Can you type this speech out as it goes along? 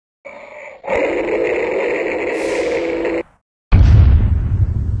I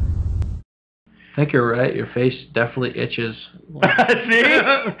think you're right. Your face definitely itches. See?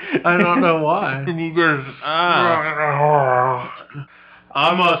 I don't know why.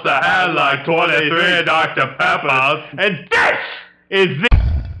 I must have had like 23 Dr. Peppers, and this is it.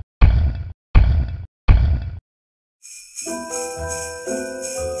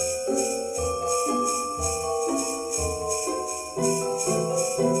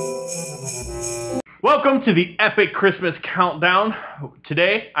 Welcome to the epic Christmas countdown.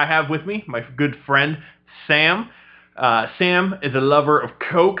 Today I have with me my good friend Sam. Sam is a lover of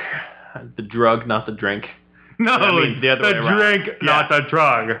Coke, the drug, not the drink. No, I mean, the other way around. drink, not the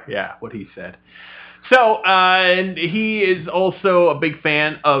drug. Yeah, what he said. So, and he is also a big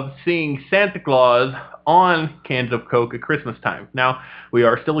fan of seeing Santa Claus on cans of Coke at Christmas time. Now, we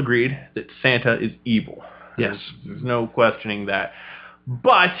are still agreed that Santa is evil. Yes. There's no questioning that.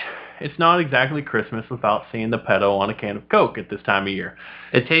 But it's not exactly Christmas without seeing the pedo on a can of Coke at this time of year.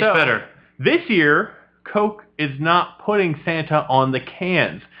 It tastes better. This year, Coke is not putting Santa on the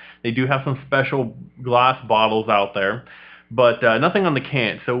cans. They do have some special glass bottles out there, but nothing on the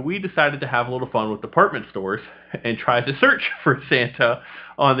can. So we decided to have a little fun with department stores and try to search for Santa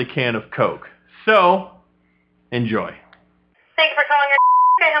on the can of Coke. So, enjoy. Thank you for calling your...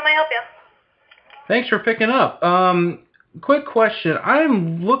 Okay, how may I help you? Thanks for picking up. Quick question.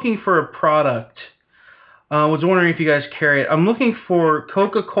 I'm looking for a product. Was wondering if you guys carry it. I'm looking for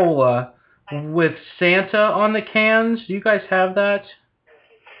Coca-Cola with Santa on the cans. Do you guys have that?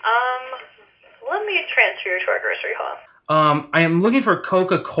 Let me transfer you to our grocery hall. I am looking for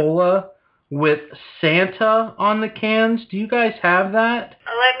Coca-Cola with Santa on the cans. Do you guys have that?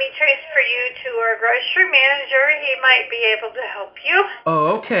 Let me transfer you to our grocery manager. He might be able to help you.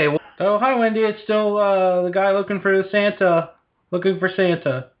 Oh, okay. Well, oh, hi, Wendy. It's still the guy looking for Santa. Looking for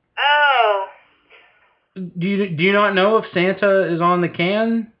Santa. Oh. Do you not know if Santa is on the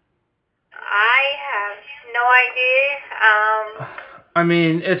can? I have no idea. I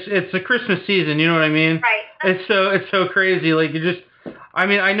mean, it's the Christmas season. You know what I mean? Right. It's so crazy. Like, I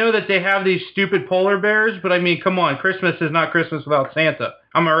mean, I know that they have these stupid polar bears, but I mean, come on, Christmas is not Christmas without Santa.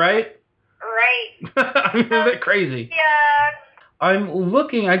 Am I right? Right. I mean, a bit crazy. Yeah. I'm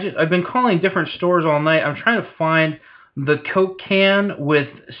looking. I've been calling different stores all night. I'm trying to find the Coke can with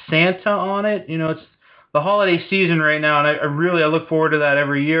Santa on it. You know, it's the holiday season right now, and I look forward to that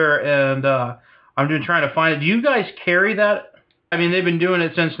every year. And I'm just trying to find it. Do you guys carry that? I mean, they've been doing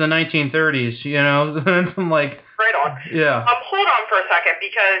it since the 1930s. You know, I'm like, right on. Yeah. Hold on for a second,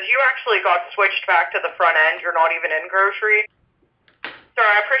 because you actually got switched back to the front end. You're not even in grocery. Sir,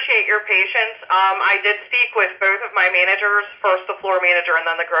 I appreciate your patience. I did speak with both of my managers, first the floor manager and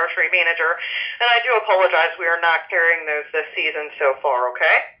then the grocery manager, and I do apologize. We are not carrying those this season so far,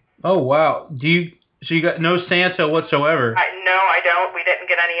 okay? Oh, wow. So you got no Santa whatsoever? No, I don't. We didn't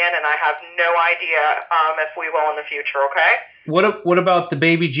get any in, and I have no idea if we will in the future, okay? What about the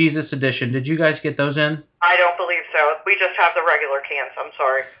Baby Jesus edition? Did you guys get those in? I don't believe so. We just have the regular cans. I'm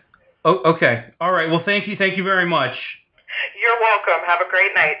sorry. Oh, okay. All right. Well, thank you. Thank you very much. You're welcome. Have a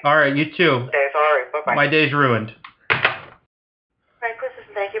great night. All right. You too. Days. All right. Bye-bye. My day's ruined. Right, Christmas,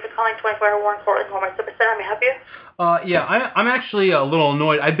 and thank you for calling 24 Warren Portland Home Super Center. May I help you? Yeah, I'm actually a little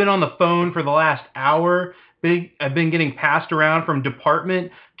annoyed. I've been on the phone for the last hour. I've been getting passed around from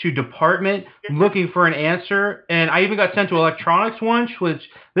department to department looking for an answer, and I even got sent to electronics once, which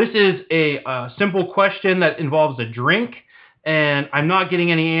this is a simple question that involves a drink, and I'm not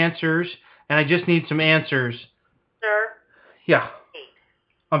getting any answers, and I just need some answers. Sir? Yeah.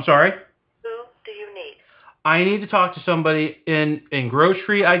 I'm sorry? Who do you need? I need to talk to somebody in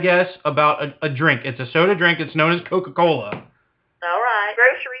grocery, I guess, about a drink. It's a soda drink. It's known as Coca-Cola. All right.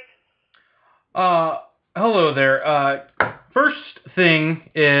 Groceries. Hello there. First thing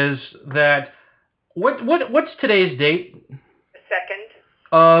is that what's today's date? The 2nd.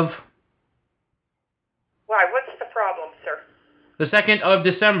 Of? Why? What's the problem, sir? The 2nd of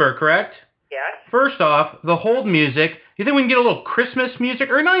December, correct? Yes. First off, the hold music. You think we can get a little Christmas music?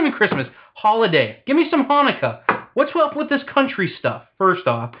 Or not even Christmas. Holiday. Give me some Hanukkah. What's up with this country stuff? First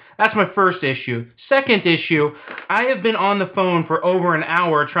off, that's my first issue. Second issue, I have been on the phone for over an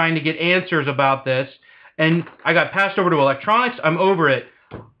hour trying to get answers about this, and I got passed over to electronics. I'm over it.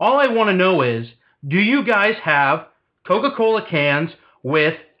 All I want to know is, do you guys have Coca-Cola cans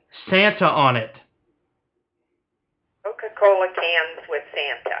with Santa on it? Coca-Cola cans with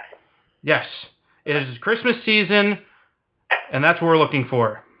Santa. Yes. It is Christmas season, and that's what we're looking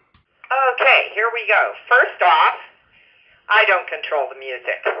for. Okay, here we go. First off, I don't control the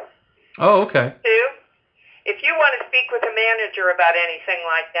music. Oh, okay. 2, if you want to speak with a manager about anything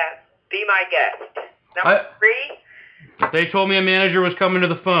like that, Be my guest. Number 3. They told me a manager was coming to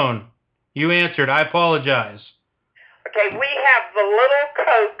the phone. You answered. I apologize. Okay, we have the little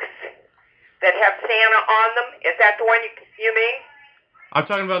Cokes that have Santa on them. Is that the one you mean? I'm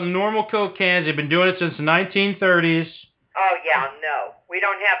talking about the normal Coke cans. They've been doing it since the 1930s. Oh, yeah, no. We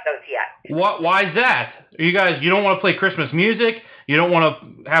don't have those yet. Why is that? You don't want to play Christmas music? You don't want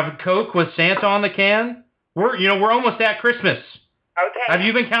to have a Coke with Santa on the can? We're almost at Christmas. Okay. Have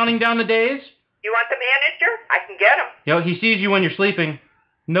you been counting down the days? You want the manager? I can get him. He sees you when you're sleeping,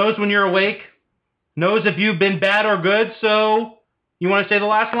 knows when you're awake, knows if you've been bad or good, so you want to say the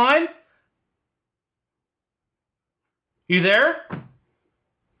last line? You there?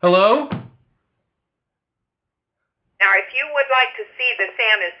 Hello? Now, if you would like to see the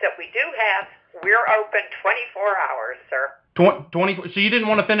Santas that we do have, we're open 24 hours, sir. 24. So you didn't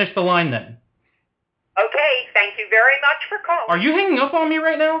want to finish the line then? Okay, thank you very much for calling. Are you hanging up on me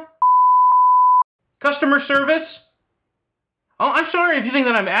right now? Customer service? Oh, I'm sorry if you think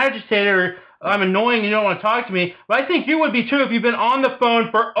that I'm agitated or I'm annoying and you don't want to talk to me, but I think you would be too if you've been on the phone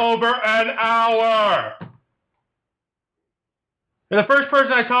for over an hour. You're the first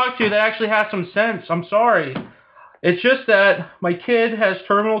person I talked to that actually has some sense. I'm sorry. It's just that my kid has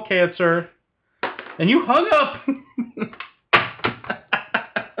terminal cancer, and you hung up.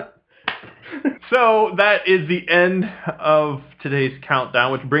 So that is the end of today's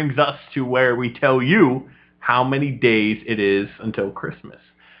countdown, which brings us to where we tell you how many days it is until Christmas.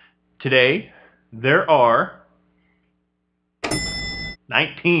 Today, there are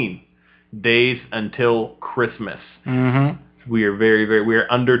 19 days until Christmas. Mm-hmm. We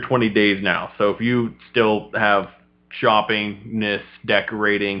are under 20 days now. So if you still have shoppingness,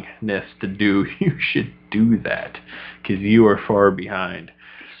 decoratingness to do, you should do that because you are far behind.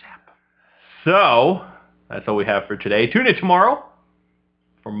 So that's all we have for today. Tune in tomorrow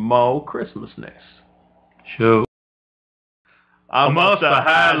for Mo Christmasness. Show. I must have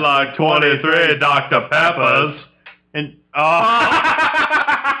had like 23 Dr. Peppers. And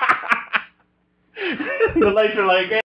the lights are like,